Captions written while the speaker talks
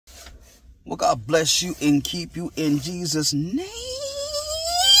Well, God bless you and keep you in Jesus' name.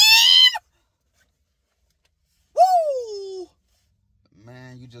 Woo!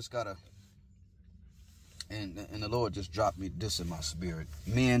 Man, you just gotta. And the Lord just dropped me this in my spirit.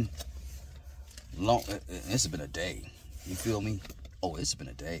 Men, it's been a day. You feel me? Oh, it's been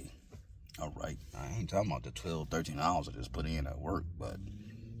a day. All right. I ain't talking about the 12, 13 hours I just put in at work, but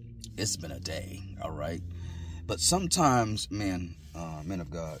it's been a day. All right. But sometimes, men of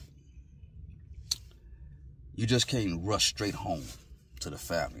God, you just can't rush straight home to the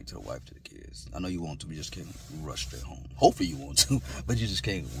family, to the wife, to the kids. I know you want to, but you just can't rush straight home. Hopefully you want to, but you just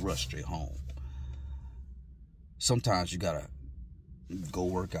can't rush straight home. Sometimes you gotta go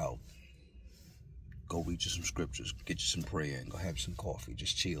work out, go read you some scriptures, get you some prayer, and go have some coffee,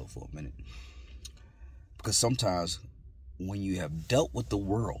 just chill for a minute. Because sometimes when you have dealt with the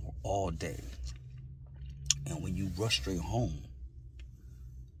world all day, and when you rush straight home,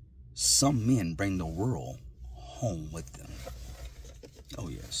 some men bring the world home with them. Oh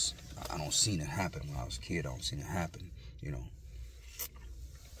yes, I don't seen it happen when I was a kid. I don't seen it happen, you know.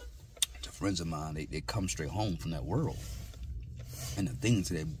 To friends of mine, they come straight home from that world, and the things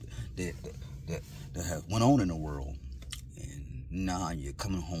that have went on in the world, and now you're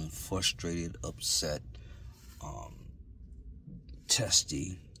coming home frustrated, upset,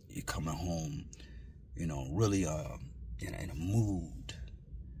 testy. You're coming home, you know, really in a mood.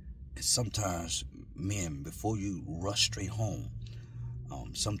 And sometimes, men, before you rush straight home,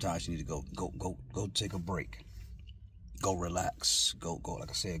 sometimes you need to go take a break. Go relax. Go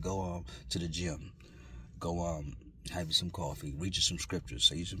like I said, go to the gym. Go have you some coffee, read you some scriptures,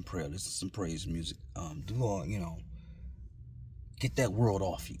 say you some prayer, listen to some praise music. You know, get that world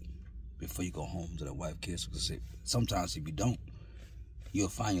off you before you go home to the wife, kids. Because sometimes if you don't, you'll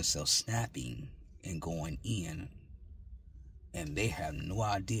find yourself snapping and going in, and they have no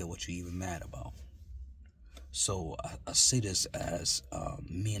idea what you're even mad about. So I say this as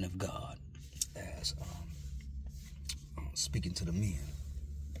men of God, as speaking to the men.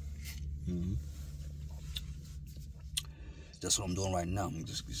 Mm-hmm. That's what I'm doing right now. I'm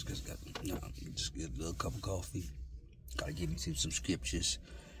just get a little cup of coffee. Gotta give me some scriptures.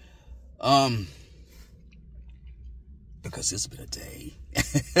 Because it's been a day.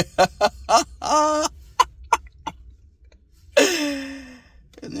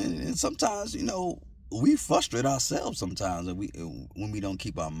 and sometimes, you know, we frustrate ourselves sometimes, and when we don't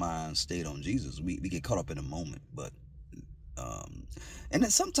keep our minds stayed on Jesus, we get caught up in a moment. But and then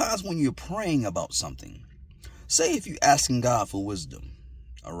sometimes when you're praying about something, say if you're asking God for wisdom,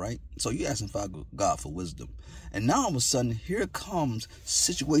 all right? So you're asking God for wisdom, and now all of a sudden here comes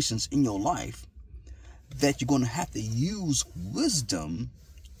situations in your life that you're going to have to use wisdom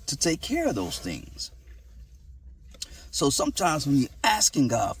to take care of those things. So sometimes when you're asking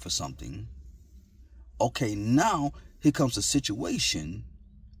God for something, okay, now here comes a situation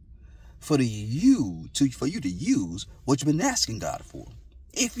for you to use what you've been asking God for.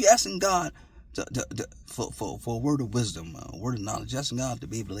 If you're asking God for a word of wisdom, a word of knowledge, you're asking God to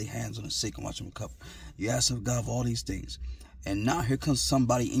be able to lay hands on the sick and watch them recover. You're asking God for all these things. And now here comes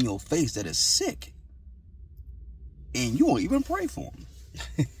somebody in your face that is sick, and you won't even pray for them.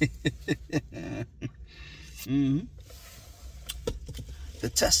 Mm-hmm. The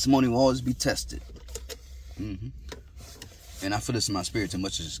testimony will always be tested. Mm-hmm. And I feel this in my spirit, too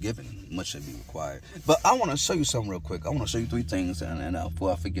much is given, much should be required. But I want to show you something real quick. I want to show you 3 things, and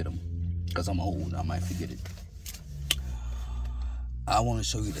before I forget them, because I'm old, I might forget it. I want to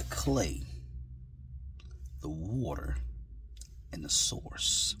show you the clay, the water, and the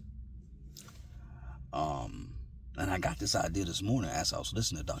source. And I got this idea this morning as I was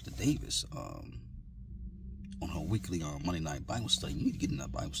listening to Dr. Davis on her weekly Monday night Bible study. You need to get in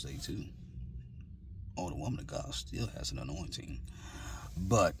that Bible study too. Oh, the woman of God still has an anointing.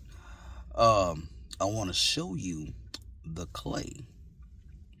 But I want to show you the clay,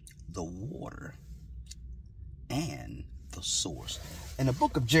 the water, and the source. In the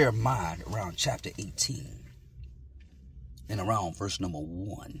book of Jeremiah, around chapter 18, and around verse number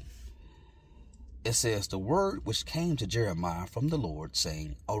 1, it says, "The word which came to Jeremiah from the Lord,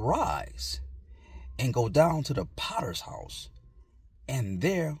 saying, Arise, and go down to the potter's house, and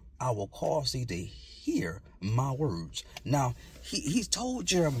there I will cause thee to hear my words." Now, he's told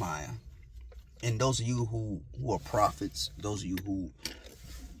Jeremiah, and those of you who are prophets, those of you who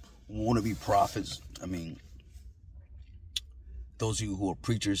want to be prophets, I mean, those of you who are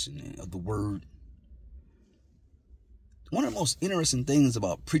preachers of the word, one of the most interesting things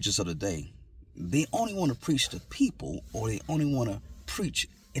about preachers of the day, they only want to preach to people, or they only want to preach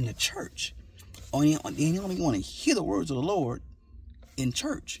in the church. Or they only want to hear the words of the Lord in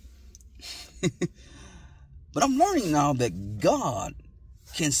church. But I'm learning now that God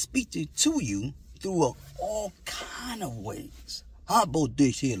can speak to you through all kind of ways.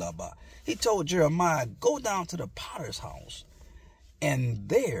 He told Jeremiah, go down to the potter's house, and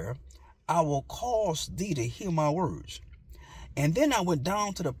there I will cause thee to hear my words. And then I went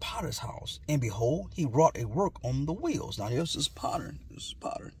down to the potter's house, and behold, he wrought a work on the wheels. Now there's this potter.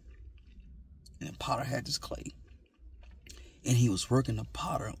 And the potter had this clay. And he was working the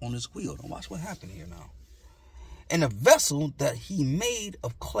potter on his wheel. Now watch what happened here now. And the vessel that he made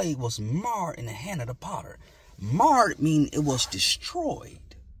of clay was marred in the hand of the potter. Marred means it was destroyed.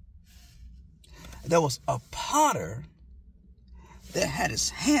 There was a potter that had his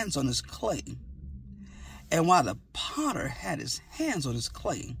hands on his clay. And while the potter had his hands on his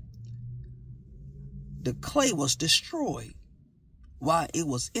clay, the clay was destroyed while it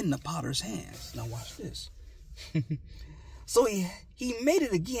was in the potter's hands. Now watch this. So he made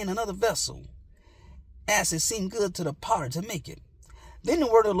it again another vessel, as it seemed good to the potter to make it. Then the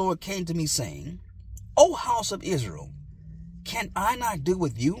word of the Lord came to me, saying, O house of Israel, can I not do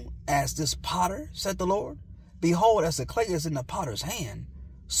with you as this potter, said the Lord? Behold, as the clay is in the potter's hand,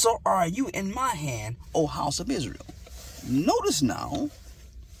 so are you in my hand, O house of Israel. Notice now,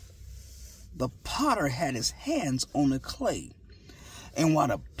 the potter had his hands on the clay. And while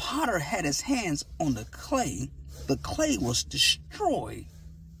the potter had his hands on the clay was destroyed.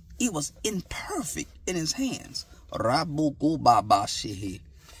 It was imperfect in his hands. I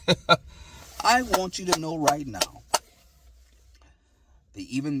want you to know right now that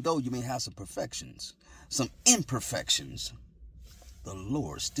even though you may have some perfections, some imperfections, the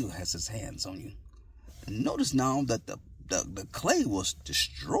Lord still has his hands on you. Notice now that the clay was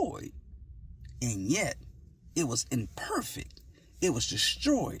destroyed, and yet it was imperfect. It was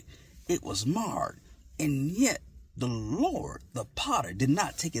destroyed. It was marred. And yet the Lord, the potter, did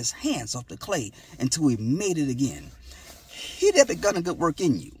not take his hands off the clay until he made it again. He that begun a good work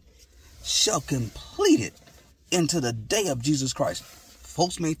in you shall complete it into the day of Jesus Christ.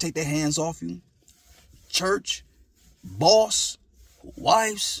 Folks may take their hands off you. Church, boss,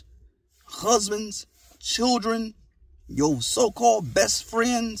 wives, husbands, children, your so-called best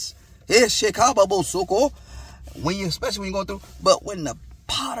friends. Especially when you're going through. But when the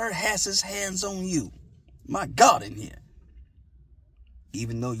potter has his hands on you, my God, in here,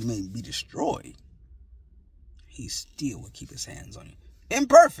 even though you may be destroyed, he still will keep his hands on you.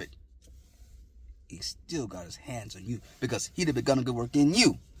 Imperfect. He still got his hands on you, because he that begun a good work in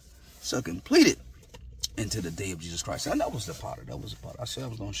you shall complete it into the day of Jesus Christ. And that was the potter. That was the potter. I said I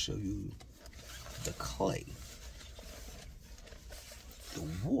was going to show you the clay, the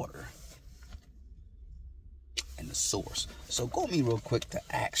water, and the source. So go with me real quick to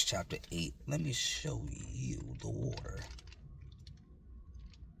Acts chapter 8. Let me show you the water.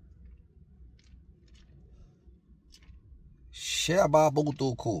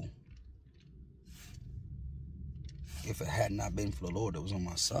 Shababutuku. If it had not been for the Lord that was on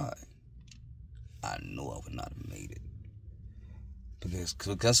my side, I know I would not have made it. Because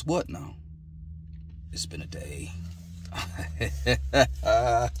guess what now? It's been a day.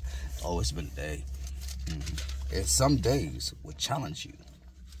 Oh, it's been a day. And some days will challenge you.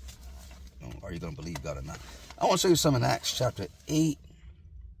 Are you going to believe God or not? I want to show you something in Acts chapter 8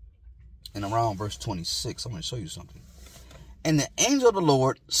 and around verse 26. I'm going to show you something. And the angel of the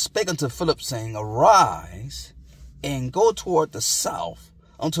Lord spake unto Philip, saying, Arise and go toward the south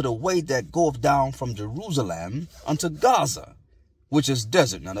unto the way that goeth down from Jerusalem unto Gaza, which is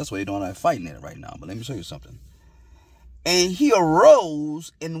desert. Now, that's why you don't have fighting in it right now. But let me show you something. And he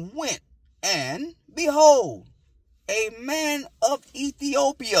arose and went, and behold, a man of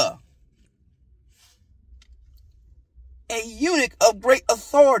Ethiopia, a eunuch of great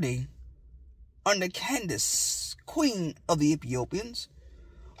authority under Candace, queen of the Ethiopians,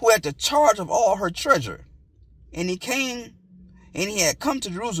 who had the charge of all her treasure. And he came, and he had come to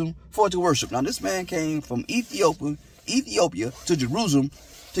Jerusalem for to worship. Now, this man came from Ethiopia to Jerusalem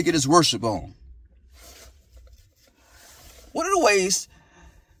to get his worship on. One of the ways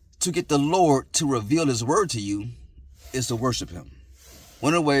to get the Lord to reveal his word to you is to worship him.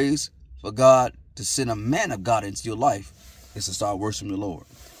 One of the ways for God to send a man of God into your life is to start worshiping the Lord.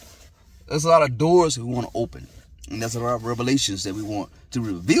 There's a lot of doors we want to open, and there's a lot of revelations that we want to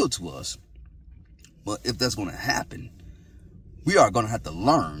reveal to us. But if that's going to happen, we are going to have to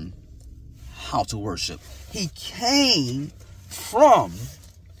learn how to worship. He came from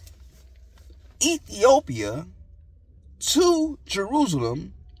Ethiopia to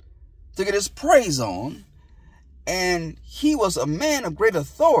Jerusalem to get his praise on. And he was a man of great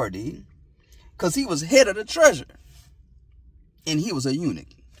authority because he was head of the treasure. And he was a eunuch.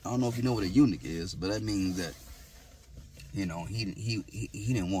 I don't know if you know what a eunuch is, but that means that, you know, he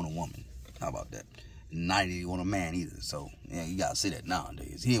didn't want a woman. How about that? Neither did he want a man either. So, yeah, you got to say that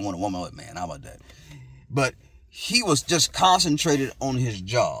nowadays. He didn't want a woman or a man. How about that? But he was just concentrated on his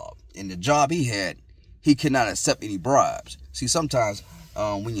job. And the job he had, he could not accept any bribes. See, sometimes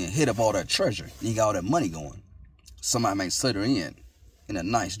when you hit up all that treasure and you got all that money going, somebody may slither in a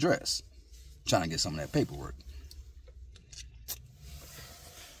nice dress trying to get some of that paperwork.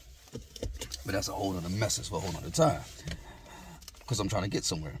 But that's a whole other message for a whole other time, because I'm trying to get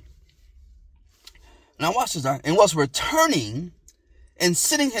somewhere. Now watch this. And was returning and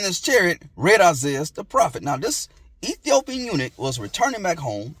sitting in his chariot, read Isaiah the prophet. Now this Ethiopian eunuch was returning back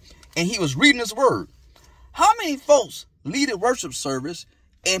home, and he was reading his word. How many folks lead a worship service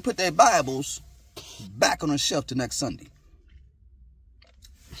and put their Bibles back on the shelf the next Sunday?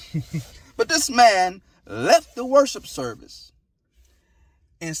 But this man left the worship service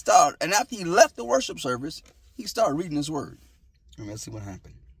and after he left the worship service, he started reading his word. Let's see what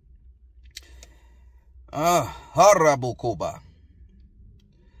happened. Harabokoba.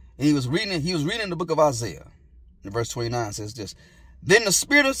 And he was reading the book of Isaiah. And verse 29 says this. Then the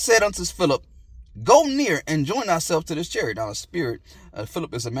Spirit said unto Philip, go near and join thyself to this chariot. Now the Spirit,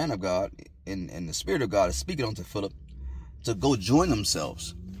 Philip is a man of God, and the Spirit of God is speaking unto Philip to go join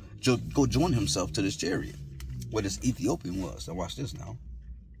himself to this chariot where this Ethiopian was. Now watch this now.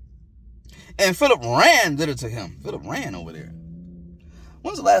 And Philip ran thither to him. Philip ran over there.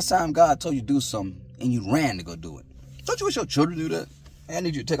 When's the last time God told you to do something and you ran to go do it? Don't you wish your children do that? Hey, I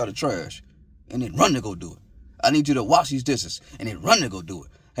need you to take out the trash and then run to go do it. I need you to wash these dishes and then run to go do it.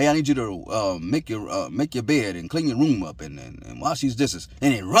 Hey, I need you to make your bed and clean your room up and wash these dishes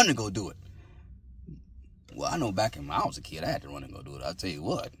and then run to go do it. Well, I know back when I was a kid, I had to run and go do it. I'll tell you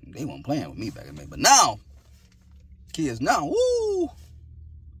what, they weren't playing with me back in the day. But now, kids now, woo,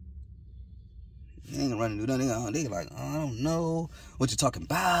 they ain't running to do nothing. They like, I don't know what you're talking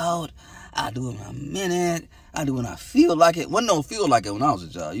about. I do it in a minute. I do it when I feel like it. Wasn't no feel like it when I was a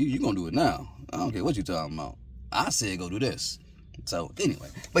child. You gonna do it now. I don't care what you're talking about. I said go do this. So anyway,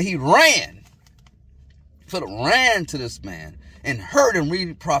 but he ran. Philip ran to this man and heard him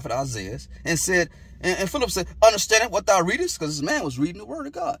read prophet Isaiah and said, and Philip said, understanding what thou readest? Because this man was reading the word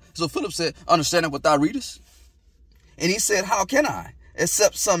of God. So Philip said, understanding what thou readest? And he said, how can I,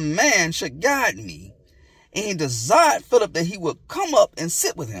 except some man should guide me? And he desired Philip that he would come up and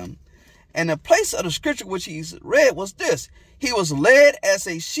sit with him. And the place of the scripture which he read was this. He was led as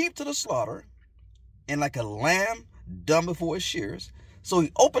a sheep to the slaughter, and like a lamb dumb before his shearers. So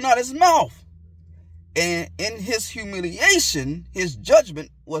he opened out his mouth, and in his humiliation, his judgment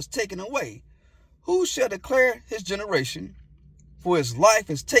was taken away. Who shall declare his generation? For his life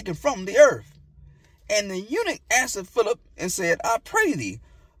is taken from the earth. And the eunuch answered Philip and said, I pray thee,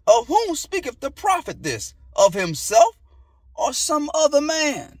 of whom speaketh the prophet this? Of himself or some other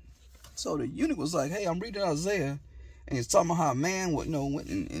man? So the eunuch was like, hey, I'm reading Isaiah, and he's talking about how a man went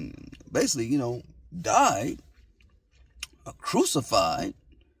and basically, died, crucified.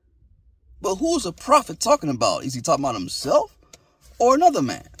 But who is a prophet talking about? Is he talking about himself or another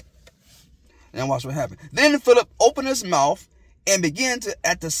man? And watch what happened. Then Philip opened his mouth and began to,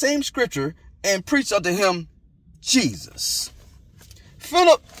 at the same scripture, and preach unto him Jesus.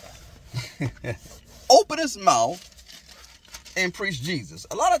 Philip opened his mouth and preach Jesus.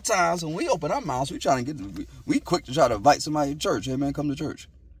 A lot of times when we open our mouths, we quick to try to invite somebody to church. Hey man, come to church.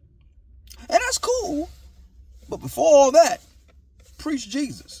 And that's cool. But before all that, preach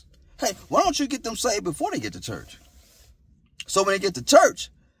Jesus. Hey, why don't you get them saved before they get to church? So when they get to church,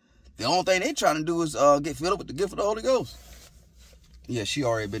 the only thing they trying to do is get filled up with the gift of the Holy Ghost. Yeah, she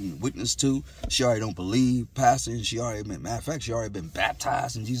already been witnessed to. She already don't believe pastor. Matter of fact, she already been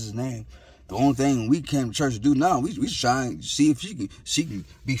baptized in Jesus' name. The only thing we came to church to do now, we try and see if she can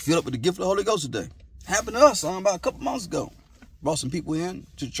be filled up with the gift of the Holy Ghost today. Happened to us about a couple months ago. Brought some people in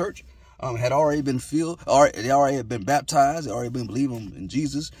to church. Had already been filled. They already had been baptized. They already been believing in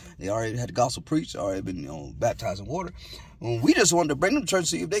Jesus. They already had the gospel preached. Already been baptized in water. We just wanted to bring them to church to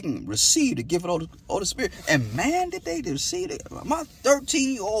see if they can receive the gift of the Holy Spirit. And man, did they receive it. My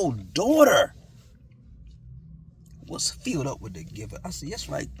 13-year-old daughter was filled up with the gift. I said, that's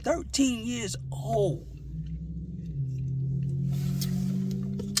right, 13 years old.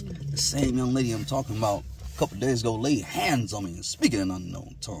 The same young lady I'm talking about a couple of days ago laid hands on me and speaking in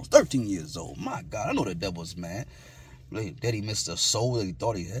unknown tongues. 13 years old. My God, I know the devil's mad. That he missed a soul that he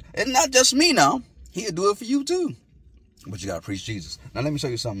thought he had. And not just me now. He'll do it for you too. But you got to preach Jesus. Now, let me show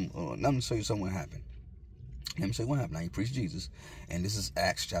you something. Let me show you something what happened. Let me show you what happened. Now, he preached Jesus. And this is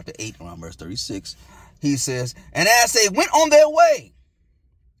Acts chapter 8, around verse 36. He says, and as they went on their way,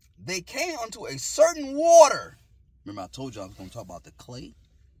 they came unto a certain water. Remember, I told you I was going to talk about the clay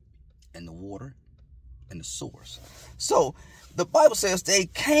and the water and the source. So the Bible says they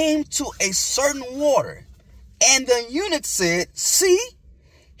came to a certain water, and the eunuch said, see,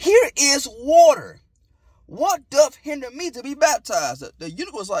 here is water. What doth hinder me to be baptized? The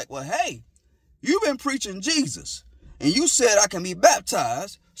eunuch was like, well, hey, you've been preaching Jesus, and you said I can be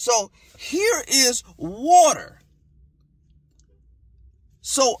baptized. So here is water.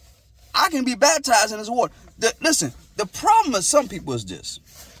 So I can be baptized in this water. Listen, the problem with some people is this.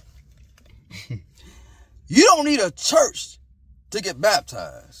 You don't need a church to get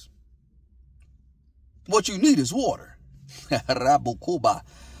baptized. What you need is water.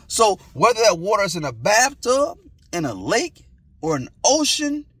 So whether that water is in a bathtub, in a lake, or an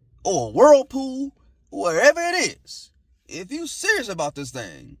ocean, or a whirlpool, wherever it is, if you're serious about this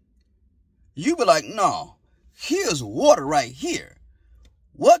thing, you be like, no, here's water right here.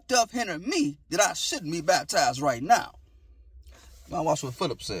 What doth hinder me that I shouldn't be baptized right now? Now watch what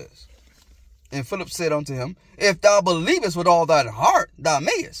Philip says. And Philip said unto him, if thou believest with all thine heart, thou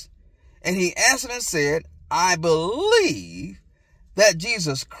mayest. And he answered and said, I believe that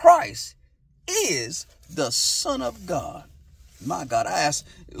Jesus Christ is the Son of God. My God, I asked,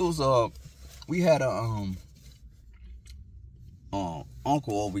 we had a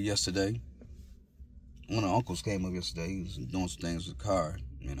uncle over yesterday. One of the uncles came up yesterday. He was doing some things with the car,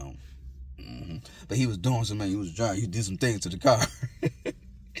 you know. But he was doing something. He was driving. He did some things to the car.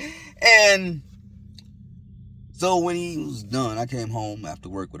 And so when he was done, I came home after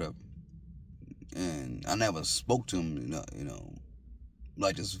work, whatever. And I never spoke to him, you know,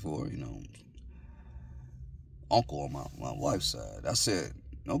 like this before, you know. Uncle on my wife's side. I said,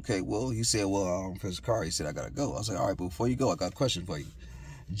 okay, well, he said, well, I'm for his car. He said, I got to go. I said, all right, but before you go, I got a question for you.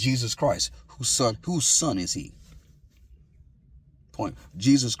 Jesus Christ, whose son is he? Point.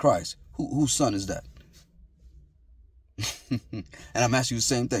 Jesus Christ, whose son is that? And I'm asking you the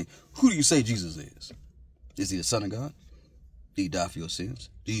same thing. Who do you say Jesus is? Is he the Son of God? Did he die for your sins?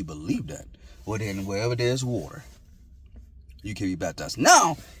 Do you believe that? Well, then wherever there's water, you can be baptized.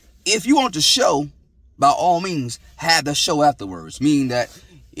 Now, if you want to show, by all means, have the show afterwards. Meaning that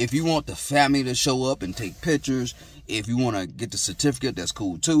if you want the family to show up and take pictures, if you want to get the certificate, that's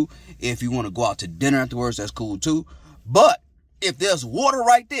cool too. If you want to go out to dinner afterwards, that's cool too. But if there's water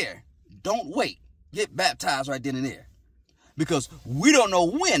right there, don't wait. Get baptized right then and there. Because we don't know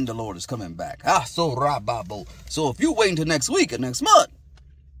when the Lord is coming back. So if you wait until next week or next month,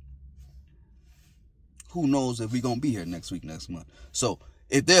 who knows if we're going to be here next week, next month. So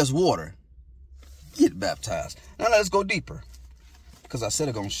if there's water, get baptized. Now let's go deeper. Because I said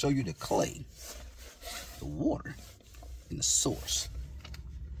I'm going to show you the clay, the water, and the source.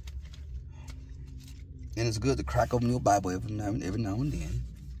 And it's good to crack open your Bible every now and then.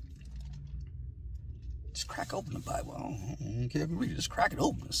 Just crack open the Bible. I don't care if you read it. Just crack it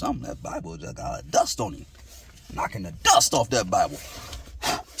open or something. That Bible just got dust on it. Knocking the dust off that Bible.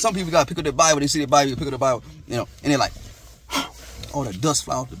 Some people got to pick up the Bible. They see the Bible, pick up the Bible, you know, and they're like, oh, the dust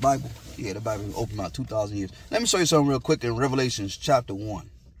fly off the Bible. Yeah, the Bible was open about 2,000 years. Let me show you something real quick in Revelation chapter 1.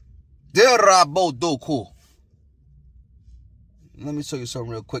 Let me show you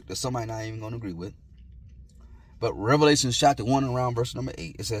something real quick that somebody not even going to agree with. But Revelation chapter 1 and around verse number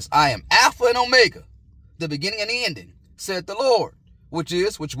 8, it says, I am Alpha and Omega, the beginning and the ending, said the Lord, which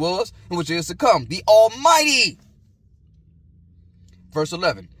is, which was, and which is to come, the Almighty. Verse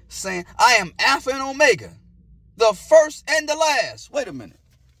 11, saying, I am Alpha and Omega, the first and the last. Wait a minute.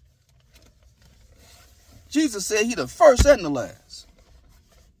 Jesus said he the first and the last.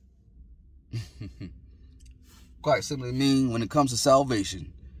 Quite simply mean when it comes to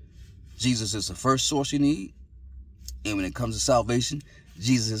salvation, Jesus is the first source you need. And when it comes to salvation,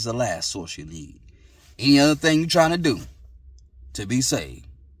 Jesus is the last source you need. Any other thing you're trying to do to be saved,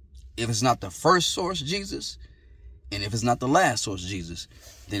 if it's not the first source, Jesus, and if it's not the last source, Jesus,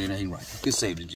 then it ain't right. Get saved in Jesus.